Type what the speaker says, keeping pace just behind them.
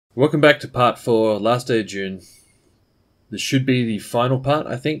Welcome back to part 4, last day of June. This should be the final part,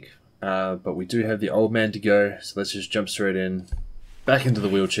 I think, but we do have the old man to go, so let's just jump straight in. Back into the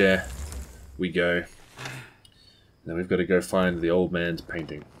wheelchair we go. Then we've got to go find the old man's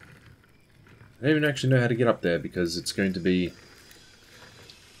painting. I don't even actually know how to get up there because it's going to be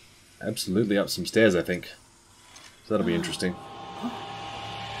absolutely up some stairs, I think. So that'll be interesting.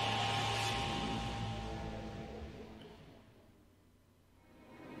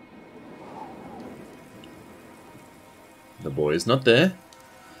 The boy is not there.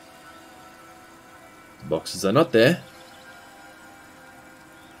 The boxes are not there.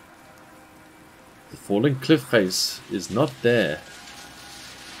 The falling cliff face is not there.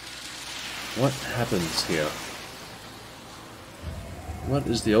 What happens here? What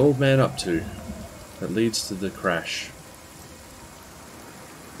is the old man up to that leads to the crash?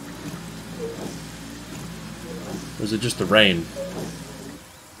 Or is it just the rain?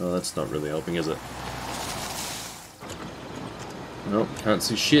 Oh, that's not really helping, is it? Nope, can't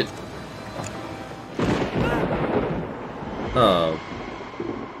see shit. Oh.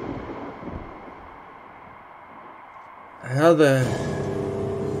 How the...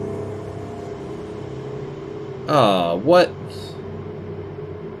 Oh, what?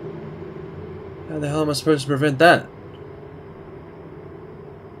 How the hell am I supposed to prevent that?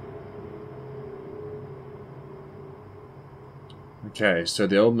 Okay, so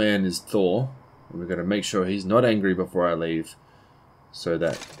the old man is Thor, and we've got to make sure he's not angry before I leave, so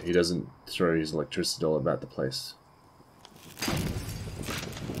that he doesn't throw his electricity all about the place.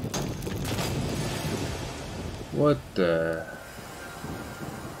 What the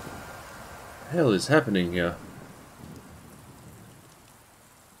hell is happening here?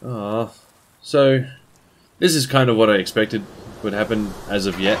 Oh, so this is kind of what I expected would happen as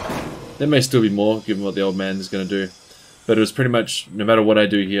of yet. There may still be more, given what the old man is going to do. But it was pretty much, no matter what I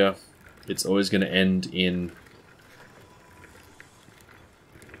do here, it's always going to end in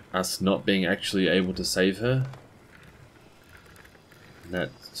us not being actually able to save her. And that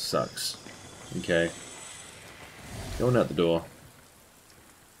sucks. Okay. Going out the door.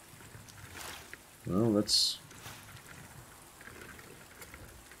 Well, let's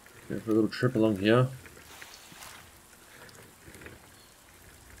go for a little trip along here.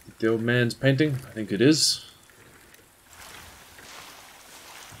 The old man's painting? I think it is.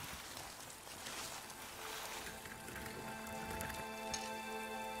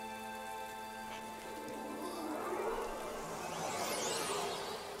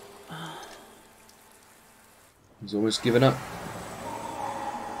 He's almost given up.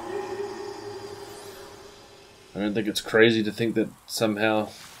 I don't think it's crazy to think that somehow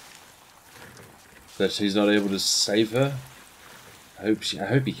that he's not able to save her. I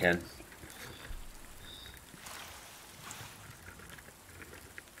hope he can.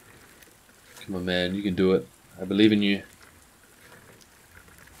 Come on, man, you can do it. I believe in you.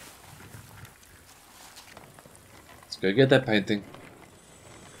 Let's go get that painting.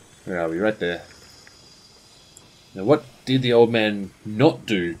 Where are we? Right there. Now, what did the old man not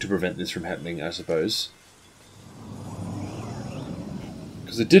do to prevent this from happening, I suppose?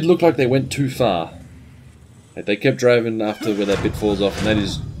 Because it did look like they went too far. Like, they kept driving after where that bit falls off, and that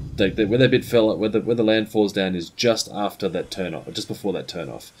is... where that bit fell, where the land falls down is just after that turn off, or just before that turn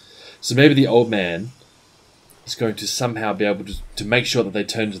off. So maybe the old man is going to somehow be able to make sure that they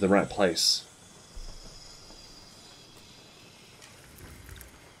turn to the right place.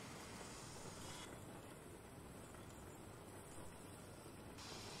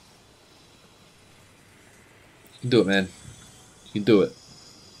 You can do it, man. You can do it.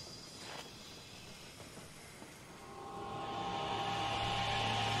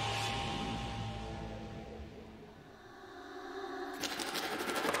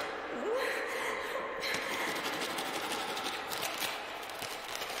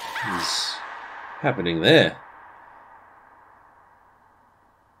 What's happening there?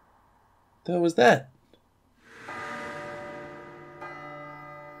 What was that?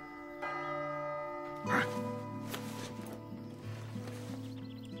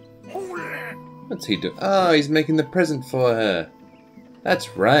 What's he do? Oh, he's making the present for her.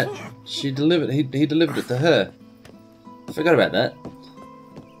 That's right. She delivered. He delivered it to her. I forgot about that.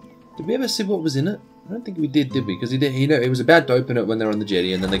 Did we ever see what was in it? I don't think we did we? Because he was about to open it when they were on the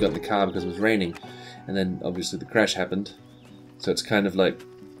jetty, and then they got in the car because it was raining, and then obviously the crash happened. So it's kind of like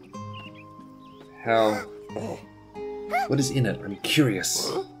how. What is in it? I'm curious.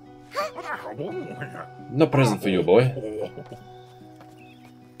 No present for you, boy.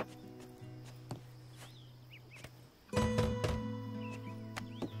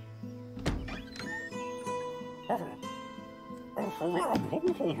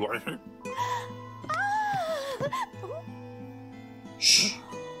 Shh.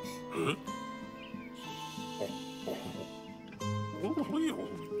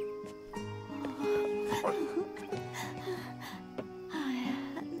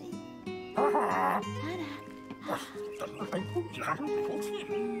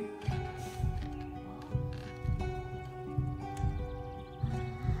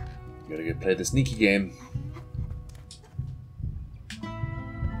 Gotta go play the sneaky game.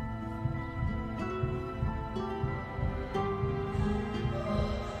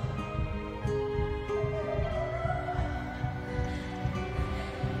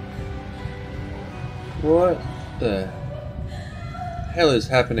 What the hell is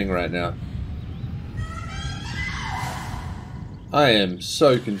happening right now? I am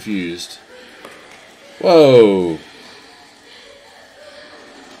so confused. Whoa!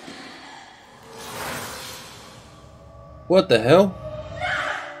 What the hell?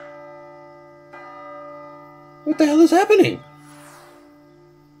 What the hell is happening?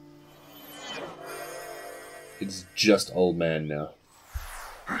 It's just old man now.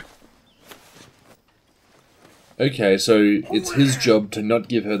 Okay, so it's his job to not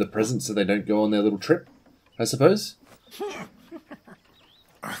give her the present so they don't go on their little trip, I suppose?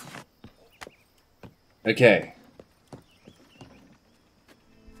 Okay.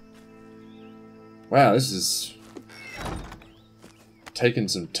 Wow, this is taking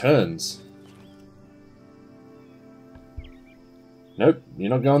some turns. Nope, you're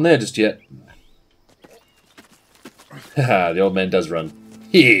not going there just yet. Haha, the old man does run.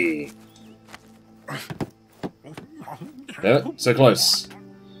 Hee! Damn it, so close.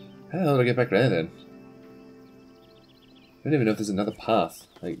 How the hell do I get back there then? I don't even know if there's another path.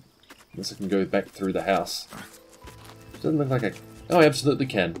 Like, unless I can go back through the house. Doesn't look like I... Oh, I absolutely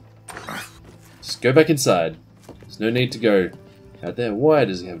can. Just go back inside. There's no need to go out there. Why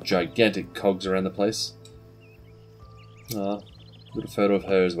does he have gigantic cogs around the place? Oh, little photo of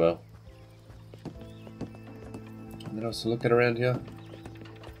her as well. Anything else to look at around here?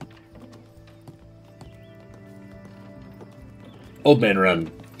 Old man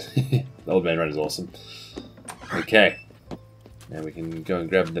run. The old man run is awesome. Okay. Now we can go and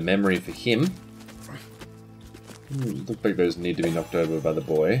grab the memory for him. Look like those need to be knocked over by the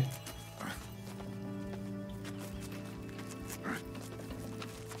boy.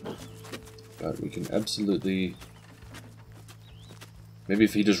 But we can absolutely... Maybe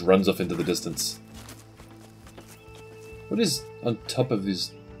if he just runs off into the distance. What is on top of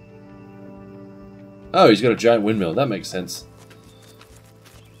his... Oh, he's got a giant windmill. That makes sense.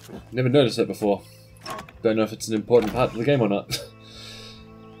 Never noticed that before. Don't know if it's an important part of the game or not.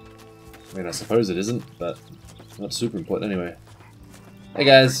 I mean, I suppose it isn't, but not super important anyway. Hey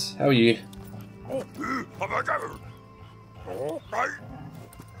guys, how are you?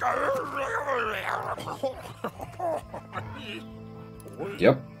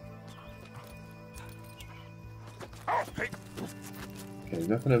 Yep. Okay, there's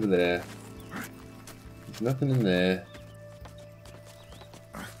nothing over there. There's nothing in there.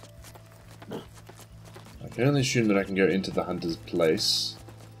 I can only assume that I can go into the hunter's place.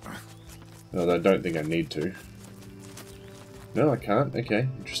 Although I don't think I need to. No, I can't. Okay,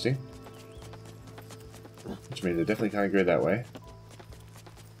 interesting. Which means I definitely can't go that way.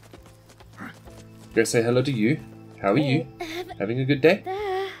 Go say hello to you. How are you? Having a good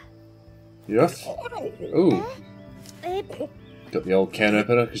day? You off? Ooh. Got the old can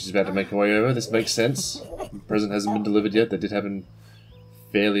opener because she's about to make her way over. This makes sense. The present hasn't been delivered yet. That did happen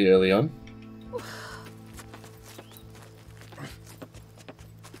fairly early on.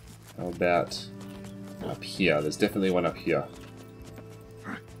 How about up here? There's definitely one up here.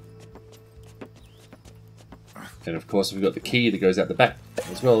 And of course we've got the key that goes out the back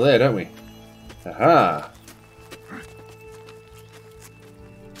as well there, don't we? Aha!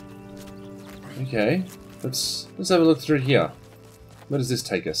 Okay, let's have a look through here. Where does this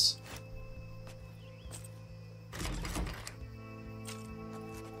take us?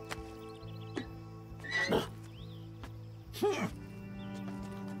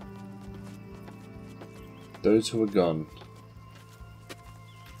 Those who are gone.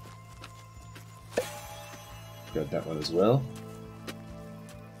 Got that one as well.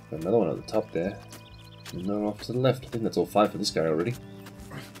 Got another one at the top there. And another one off to the left. I think that's all 5 for this guy already.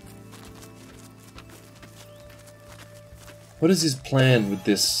 What is his plan with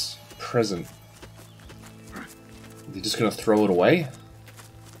this present? Is he just going to throw it away?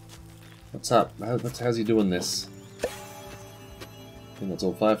 What's up? How's he doing this? I think that's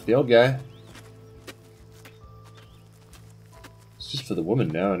all 5 for the old guy. It's just for the woman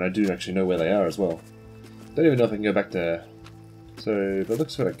now, and I do actually know where they are as well. Don't even know if I can go back to So, it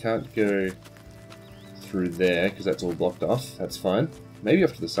looks like I can't go through there because that's all blocked off. That's fine. Maybe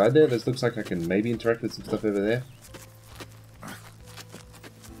off to the side there. This looks like I can maybe interact with some stuff over there.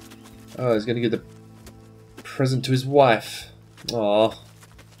 Oh, he's going to give the present to his wife. Aww.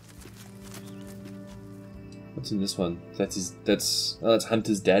 What's in this one? That's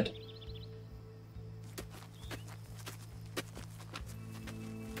Hunter's dad.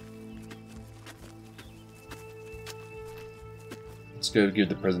 Let's go give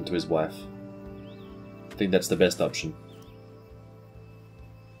the present to his wife. I think that's the best option.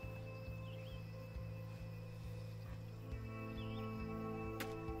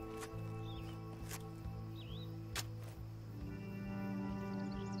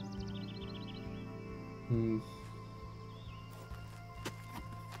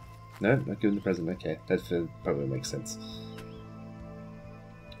 No, not giving the present. Okay, that probably makes sense.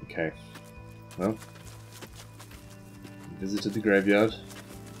 Okay, well, visited the graveyard.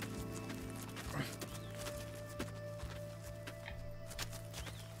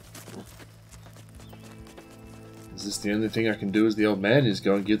 Is this the only thing I can do as the old man? Is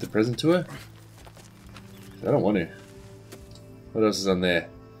go and give the present to her? I don't want to. What else is on there?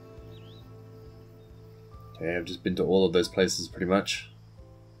 Okay, I've just been to all of those places pretty much.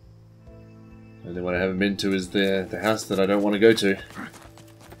 And then what I haven't been to is the house that I don't want to go to.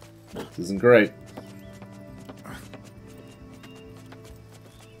 This isn't great.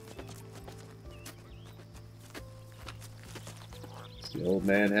 It's the old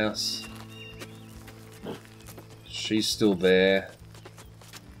man house. She's still there.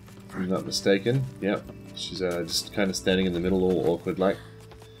 If I'm not mistaken. Yep. She's just kind of standing in the middle, all awkward like.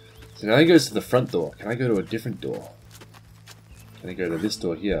 So now he goes to the front door. Can I go to a different door? Can I go to this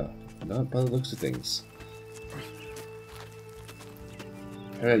door here? Not by the looks of things.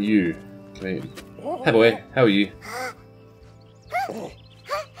 How about you? Can I... Hey boy, how are you?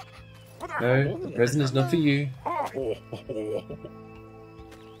 No, the present is not for you.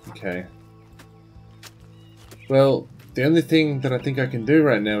 Okay. Well, the only thing that I think I can do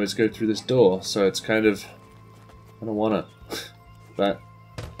right now is go through this door, so it's kind of... I don't wanna. But...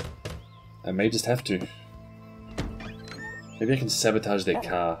 I may just have to. Maybe I can sabotage their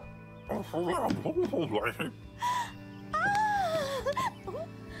car. Looks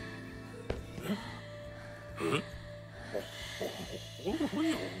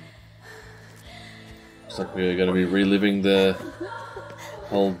like we're going to be reliving the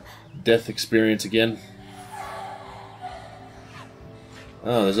whole death experience again.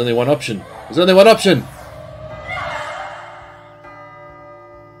 Oh, there's only one option. There's only one option!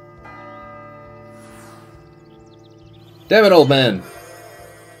 Damn it, old man!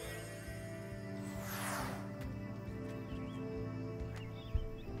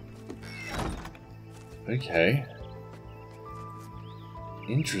 Okay.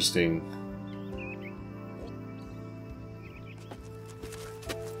 Interesting.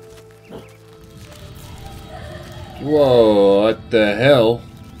 Whoa, what the hell?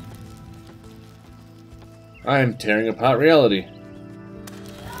 I am tearing apart reality.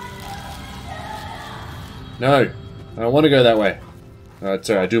 No, I don't want to go that way. Oh,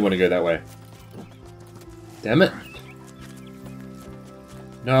 sorry, I do want to go that way. Damn it.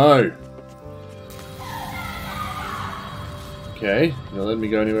 No. Okay, you'll let me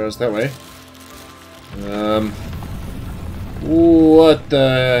go anywhere else that way. What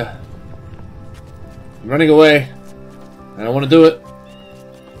the... I'm running away. I don't want to do it.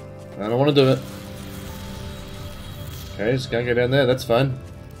 I don't want to do it. Okay, just can't go down there, that's fine.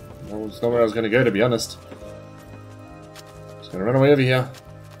 It's not where I was going to go, to be honest. Just going to run away over here.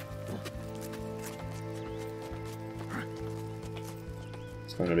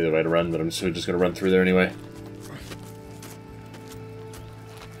 It's not going to be the way to run, but I'm just going to run through there anyway.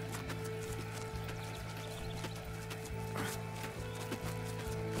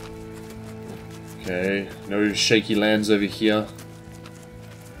 Okay, no shaky lands over here.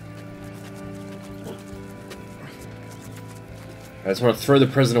 I just want to throw the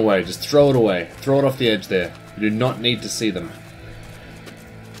present away. Just throw it away. Throw it off the edge there. You do not need to see them.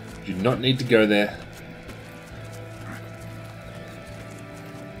 You do not need to go there.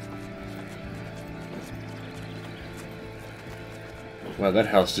 Wow, that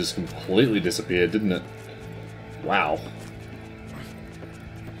house just completely disappeared, didn't it? Wow.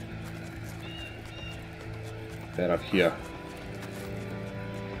 That up here.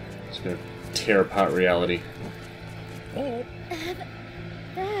 Just gonna tear apart reality.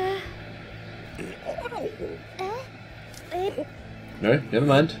 No, never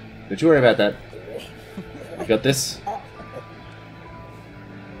mind. Don't you worry about that. I got this.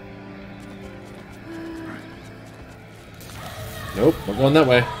 Nope, not going that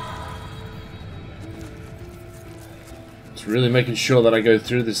way. It's really making sure that I go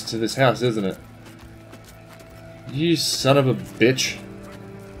through this to this house, isn't it? You son of a bitch.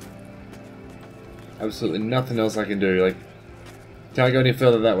 Absolutely nothing else I can do. Like, can't go any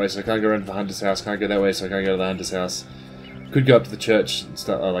further that way, so I can't go around to the hunter's house. Can't go that way, so I can't go to the hunter's house. Could go up to the church and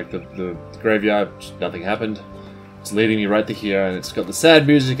start, like the graveyard. Nothing happened. It's leading me right to here, and it's got the sad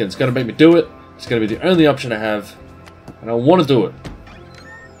music, and it's gonna make me do it. It's gonna be the only option I have, and I want to do it.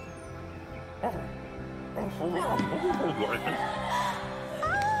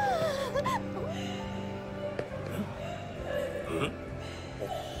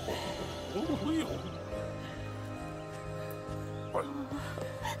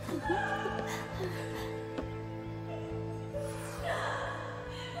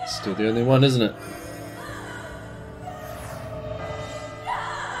 Still the only one, isn't it?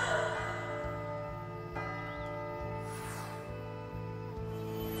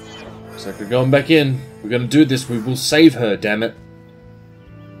 Looks like we're going back in. We're gonna do this. We will save her, damn it.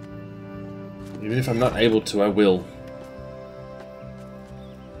 Even if I'm not able to, I will.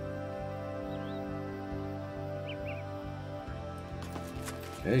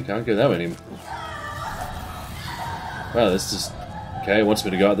 Okay, can't go that way anymore. Wow, this is... Okay, it wants me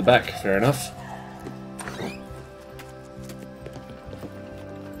to go out the back. Fair enough.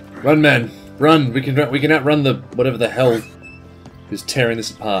 Run, man! Run! We can outrun the whatever the hell is tearing this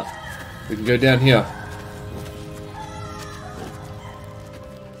apart. We can go down here.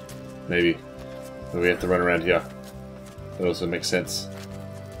 Maybe. But we have to run around here. That also makes sense.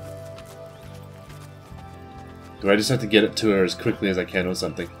 Do I just have to get it to her as quickly as I can or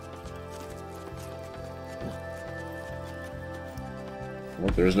something? Well,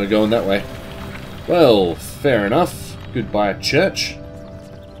 there is no going that way. Well, fair enough. Goodbye, church.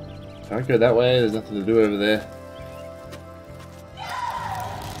 Can't go that way, there's nothing to do over there.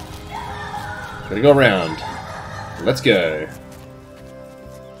 Gotta go around. Let's go.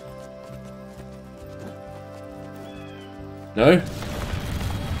 No?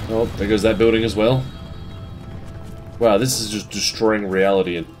 Oh, there goes that building as well. Wow, this is just destroying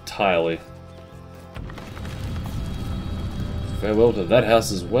reality entirely. Farewell to that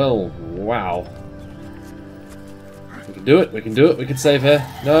house as well. Wow. We can do it, we can do it, we can save her.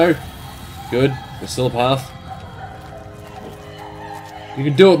 No. Good, there's still a path. You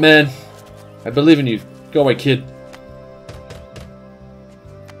can do it, man. I believe in you. Go away, kid.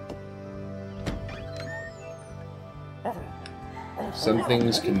 Some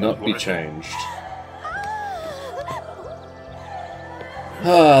things cannot be changed.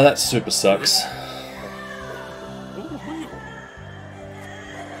 Ah, that super sucks.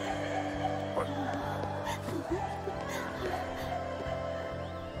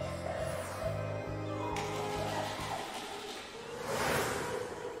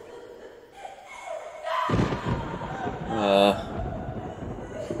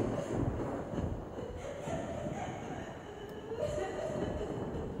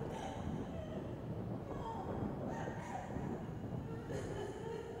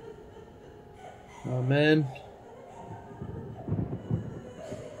 Oh man.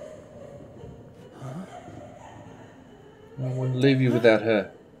 I don't want to leave you without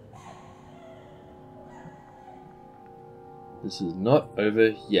her. This is not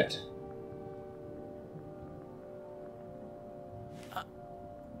over yet.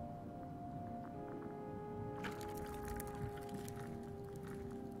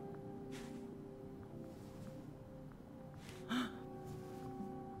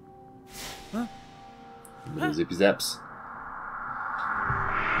 Little zippy zaps.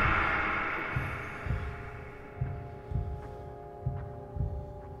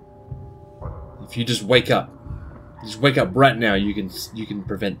 If you just wake up right now, you can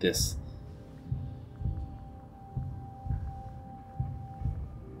prevent this.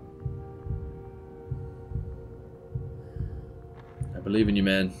 I believe in you,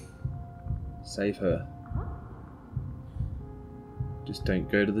 man. Save her. Just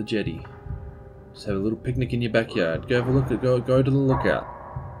don't go to the jetty. Just have a little picnic in your backyard. Go have a look at go to the lookout.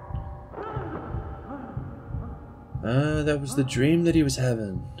 Ah, that was the dream that he was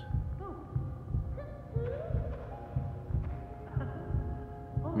having.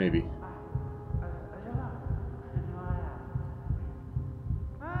 Maybe.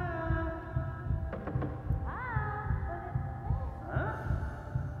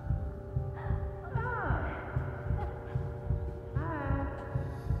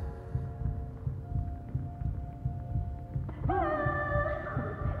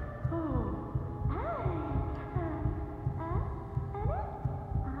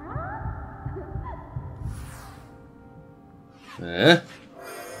 Okay,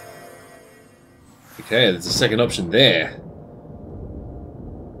 there's a second option there.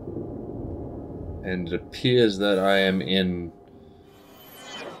 And it appears that I am in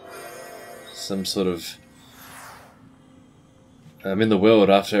some sort of... I'm in the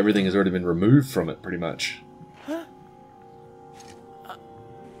world after everything has already been removed from it, pretty much.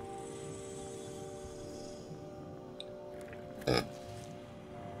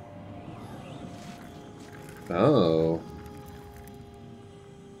 Oh.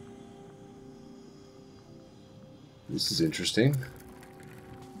 This is interesting.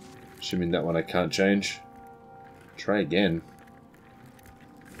 Assuming that one I can't change. Try again.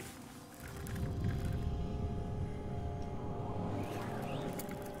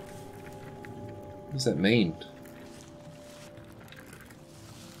 What does that mean?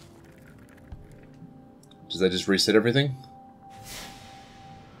 Does that just reset everything?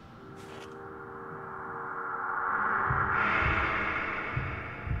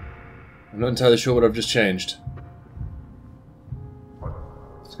 I'm not entirely sure what I've just changed.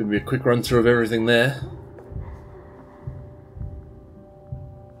 It's going to be a quick run through of everything there.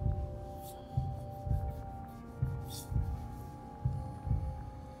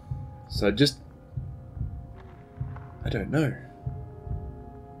 So I don't know.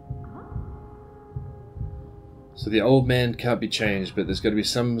 So the old man can't be changed, but there's got to be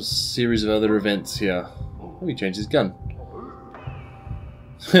some series of other events here. Oh, he changed his gun.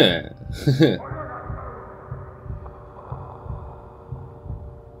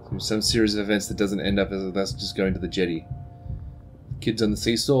 Some series of events that doesn't end up as us just going to the jetty. Kids on the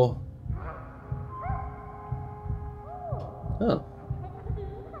seesaw. Oh.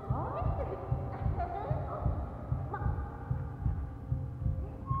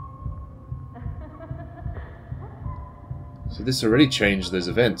 So this already changed those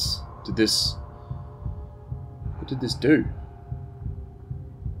events. What did this do?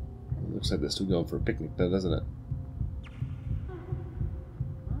 It looks like they're still going for a picnic though, doesn't it?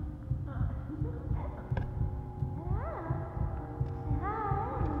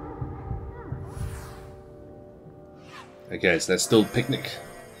 Okay, so that's still picnic.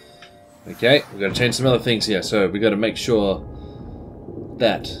 Okay, we've got to change some other things here. So we've got to make sure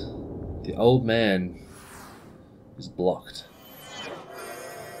that the old man is blocked.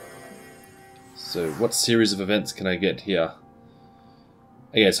 So what series of events can I get here?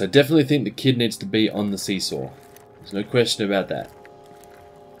 Okay, so I definitely think the kid needs to be on the seesaw. There's no question about that.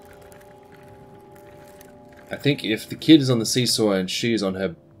 I think if the kid is on the seesaw and she is on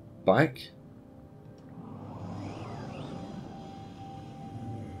her bike,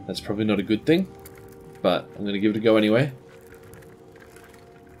 that's probably not a good thing, but I'm going to give it a go anyway.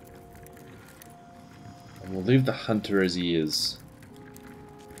 And we'll leave the hunter as he is.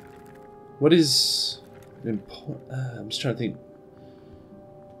 What is important? I'm just trying to think.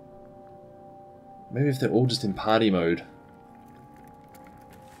 Maybe if they're all just in party mode.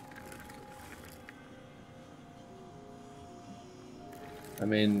 I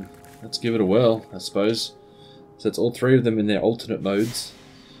mean, let's give it a whirl, I suppose. So it's all three of them in their alternate modes.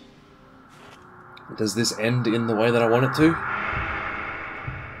 Does this end in the way that I want it to?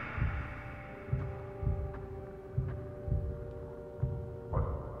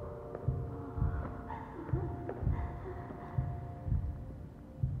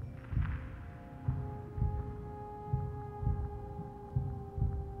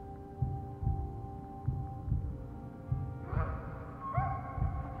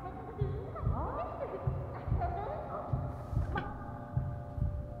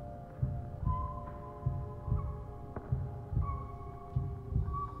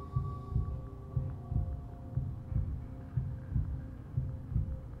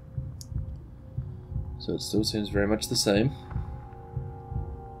 So it still seems very much the same.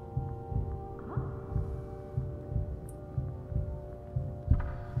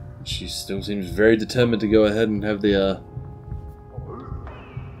 She still seems very determined to go ahead and have the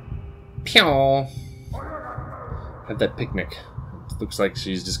have that picnic. It looks like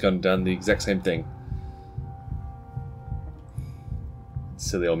she's just gone and done the exact same thing.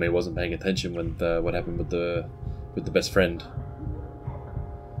 Silly old me wasn't paying attention when what happened with the best friend.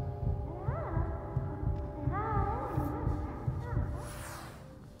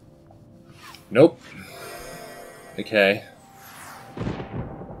 Nope. Okay.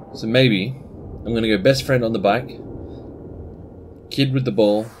 So maybe I'm gonna go best friend on the bike, kid with the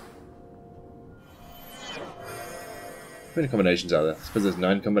ball. How many combinations are there? I suppose there's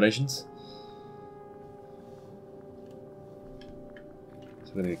 9 combinations.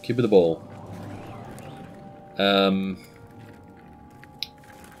 So I'm gonna go kid with the ball.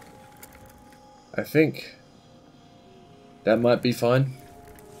 I think That might be fine.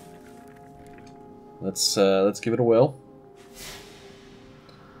 Let's give it a whirl.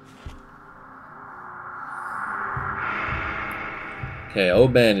 Okay,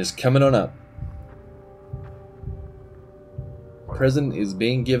 old man is coming on up. Present is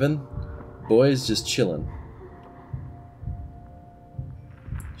being given. Boy's just chilling.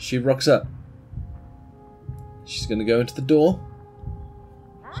 She rocks up. She's gonna go into the door.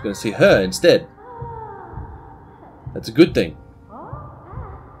 She's gonna see her instead. That's a good thing.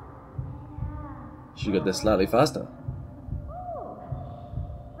 She got there slightly faster.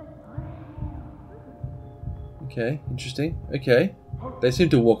 Okay, interesting. Okay. They seem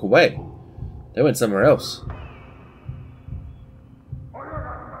to walk away. They went somewhere else.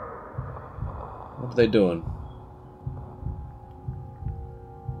 What are they doing?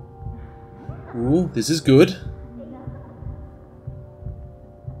 Ooh, this is good.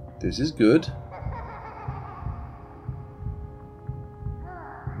 This is good.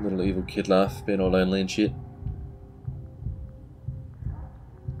 Little evil kid laugh, being all lonely and shit.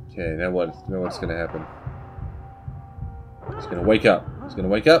 Okay, now what? Now what's gonna happen? He's gonna wake up. He's gonna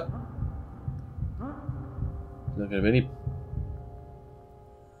wake up. There's not gonna be any.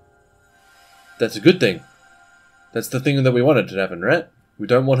 That's a good thing. That's the thing that we wanted to happen, right? We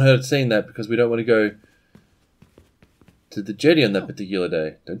don't want her seeing that because we don't want to go to the jetty on that particular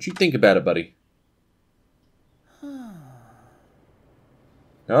day. Don't you think about it, buddy.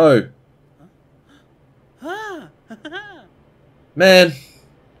 No. Man.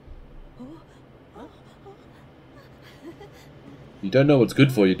 You don't know what's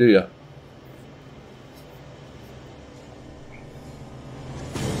good for you, do you?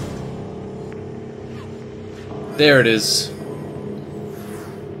 There it is.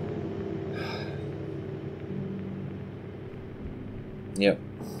 Yep.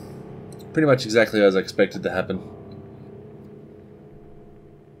 Pretty much exactly as I expected to happen.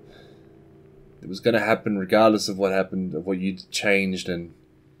 It was going to happen regardless of what happened, of what you'd changed, and...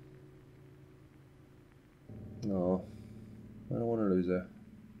 No. I don't want to lose her.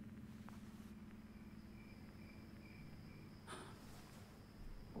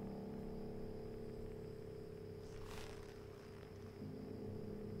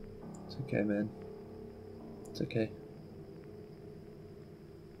 It's okay, man. It's okay.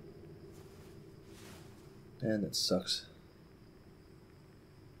 Man, that sucks.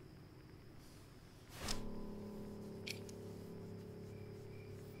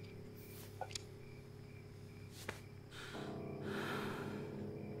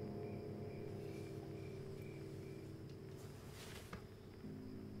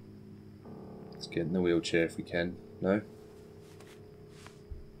 Let's get in the wheelchair if we can. No?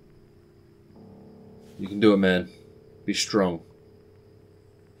 You can do it, man. Be strong.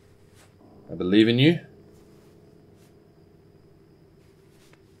 I believe in you.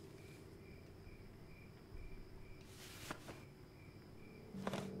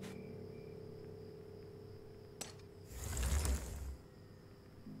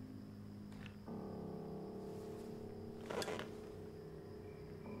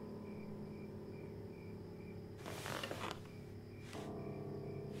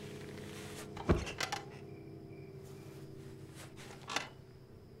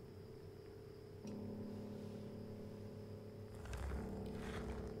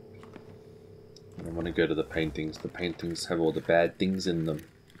 I don't want to go to the paintings. The paintings have all the bad things in them.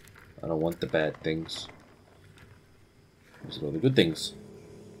 I don't want the bad things. These are all the good things.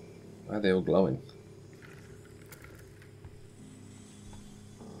 Why are they all glowing?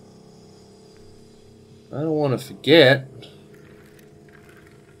 I don't want to forget.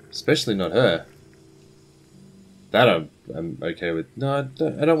 Especially not her. That I'm okay with. No,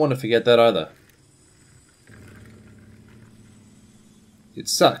 I don't want to forget that either. It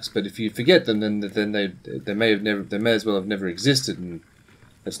sucks, but if you forget them, then they may as well have never existed, and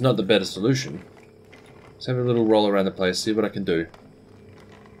that's not the better solution. Let's have a little roll around the place, see what I can do.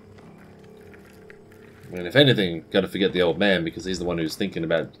 And if anything, gotta forget the old man because he's the one who's thinking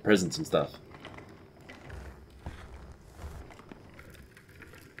about presents and stuff.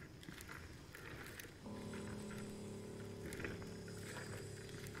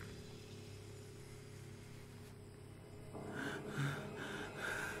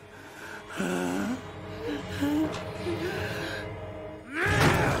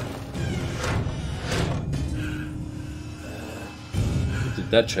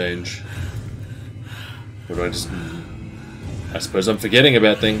 That change? Or do I suppose I'm forgetting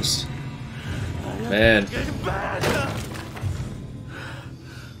about things. Man.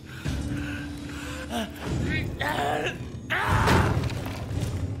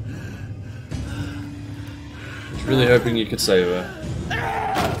 was really hoping you could save her.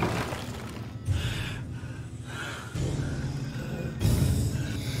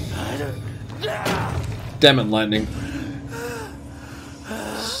 Damn it, Lightning.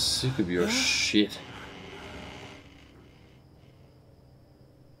 Sick of your shit.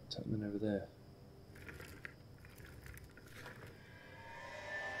 What's happening over there?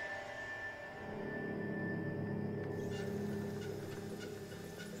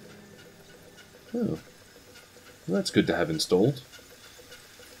 Oh. Well, that's good to have installed.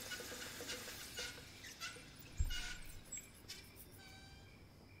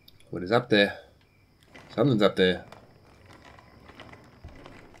 What is up there? Something's up there.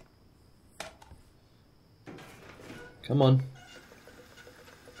 Come on.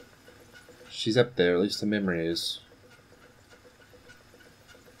 She's up there, at least the memory is.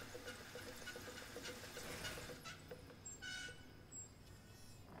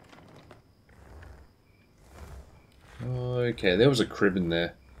 Okay, there was a crib in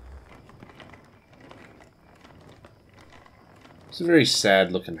there. It's a very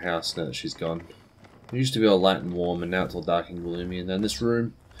sad looking house now that she's gone. It used to be all light and warm, and now it's all dark and gloomy, and then this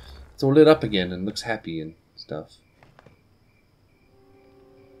room, it's all lit up again and looks happy and stuff.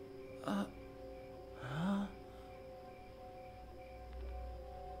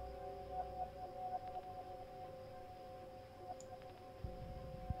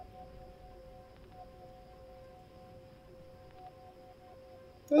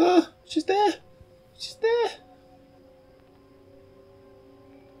 Oh, she's there! She's there!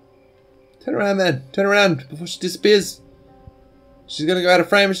 Turn around, man. Turn around before she disappears. She's gonna go out of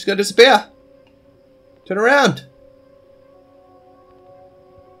frame and she's gonna disappear. Turn around.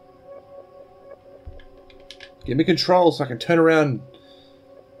 Give me control so I can turn around.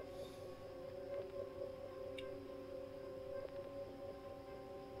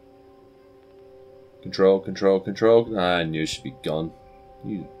 Control, control, control. I knew she'd be gone.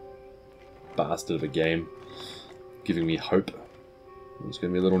 You bastard of a game. Giving me hope. There's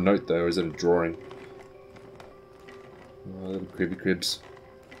going to be a little note though, or is it a drawing? Oh, little cribby cribs.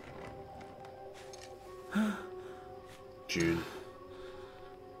 June.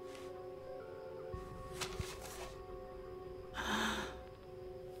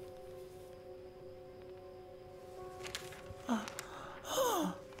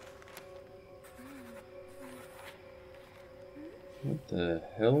 What the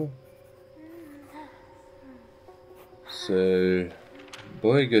hell? So,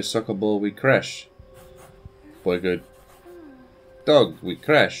 boy go soccer ball, we crash. Boy go dog, we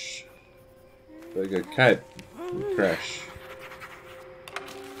crash. Boy go cat, we crash.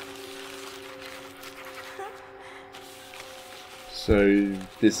 So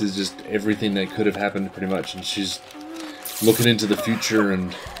this is just everything that could have happened pretty much, and she's looking into the future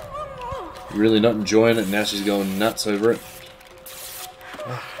and really not enjoying it. Now she's going nuts over it.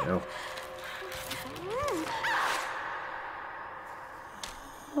 Oh, no.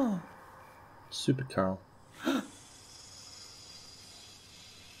 Super Carl.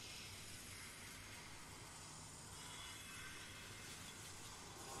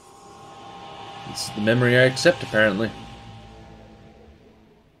 This is the memory I accept, apparently.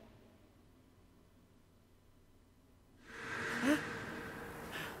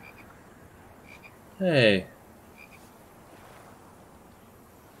 Hey.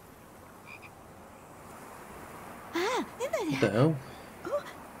 What the hell?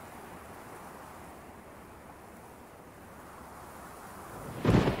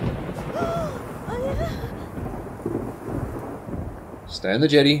 Stay on the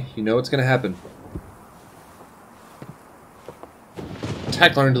jetty. You know what's going to happen.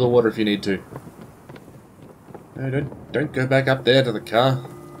 Tackle her into the water if you need to. No, don't go back up there to the car.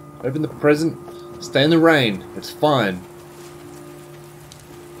 Open the present. Stay in the rain. It's fine.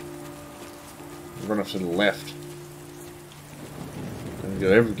 Run off to the left. Gonna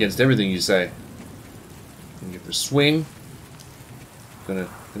go against everything you say. Gonna go for a swing. Gonna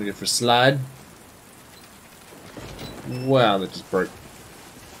go for a slide. Wow, that just broke.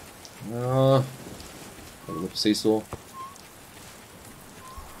 Oh, a little seesaw.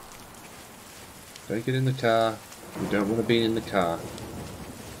 Don't get in the car. We don't want to be in the car.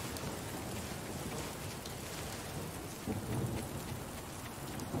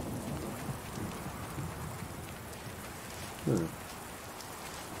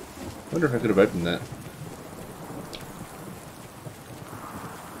 Wonder if I could have opened that.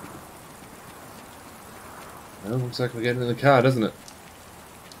 Well, looks like we're getting in the car, doesn't it?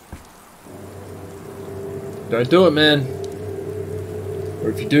 Don't do it, man. Or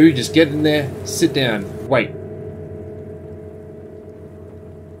if you do, just get in there, sit down, wait.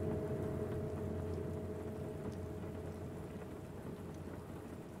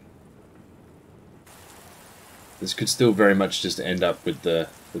 This could still very much just end up with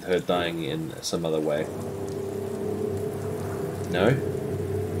her dying in some other way.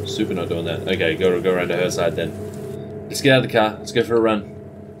 No? Super not doing that. Okay, go around to her side then. Let's get out of the car. Let's go for a run.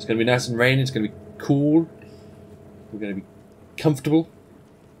 It's gonna be nice and rainy. It's gonna be cool. We're gonna be comfortable.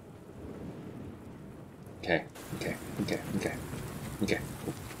 Okay.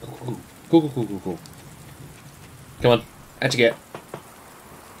 Cool. Come on. Out you get.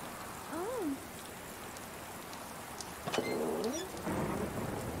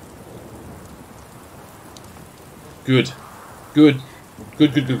 Good.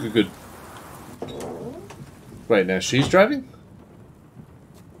 Wait, now she's driving?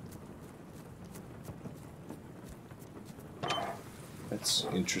 That's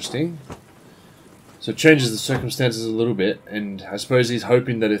interesting. So it changes the circumstances a little bit, and I suppose he's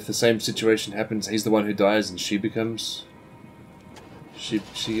hoping that if the same situation happens, he's the one who dies and she becomes... She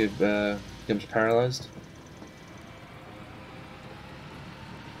becomes paralyzed.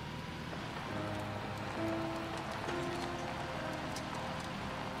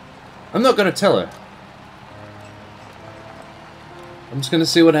 I'm not going to tell her. I'm just going to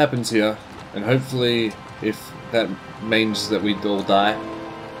see what happens here, and hopefully if that means that we all die,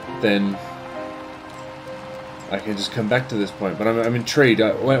 then I can just come back to this point. But I'm intrigued.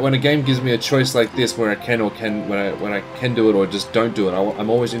 When a game gives me a choice like this, where I can when I can do it or just don't do it, I'm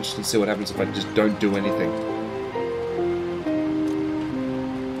always interested to see what happens if I just don't do anything.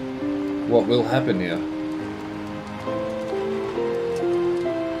 What will happen here?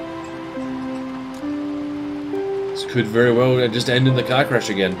 This could very well just end in the car crash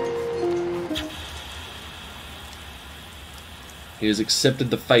again. He has accepted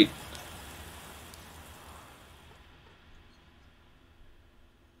the fate.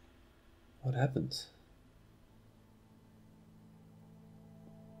 What happens?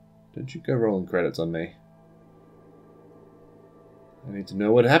 Don't you go rolling credits on me. I need to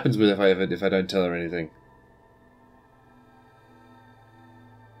know what happens with if I don't tell her anything.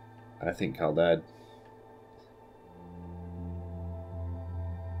 I think Carl died.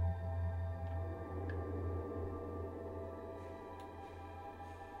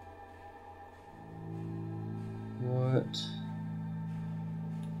 What?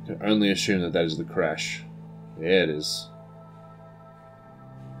 I can only assume that is the crash. Yeah, it is.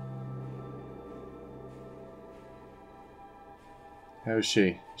 How is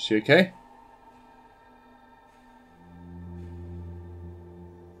she? Is she okay?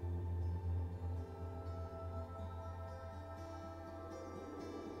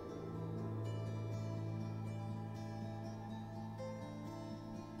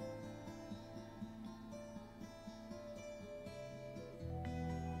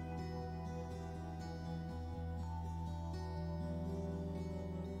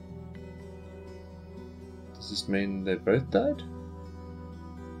 Does this mean they both died?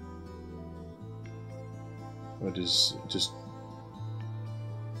 Or does it just...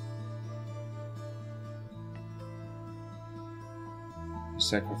 He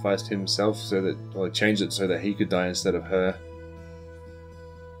sacrificed himself so that... Or changed it so that he could die instead of her.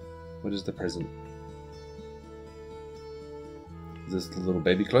 What is the present? Is this the little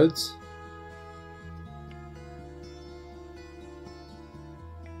baby clothes?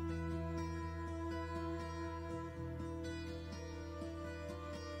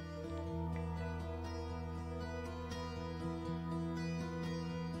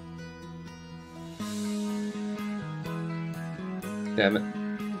 Damn it.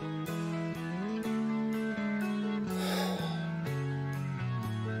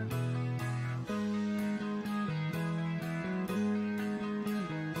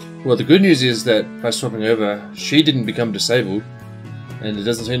 Well, the good news is that by swapping over, she didn't become disabled, and it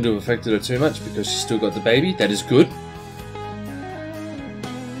doesn't seem to have affected her too much because she's still got the baby. That is good.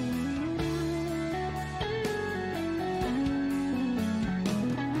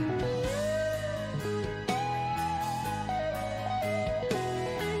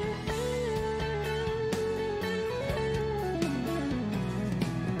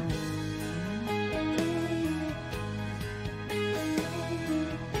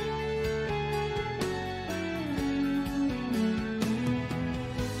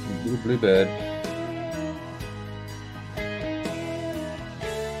 Blue bird.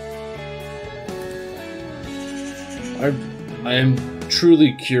 I am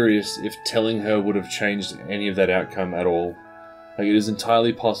truly curious if telling her would have changed any of that outcome at all. Like, it is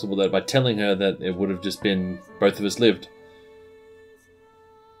entirely possible that by telling her that it would have just been both of us lived.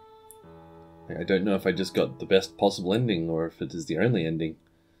 Like, I don't know if I just got the best possible ending or if it is the only ending.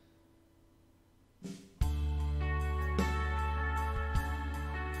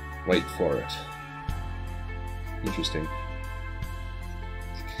 Wait for it. Interesting.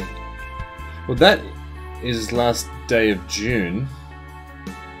 Well, that is last day of June.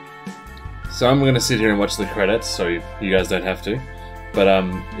 So I'm going to sit here and watch the credits, so you guys don't have to. But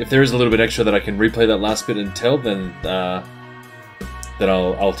if there is a little bit extra that I can replay that last bit and tell, then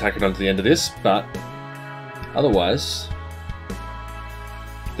I'll tack it on to the end of this. But otherwise,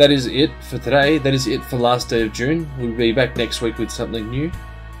 that is it for today. That is it for last day of June. We'll be back next week with something new.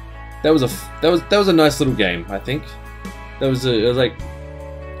 That was a nice little game, I think. It was like,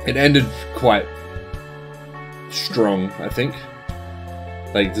 it ended quite strong, I think.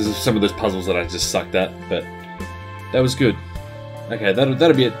 Like, there's some of those puzzles that I just sucked at, but that was good. Okay,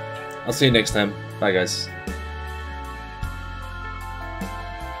 that'll be it. I'll see you next time. Bye, guys.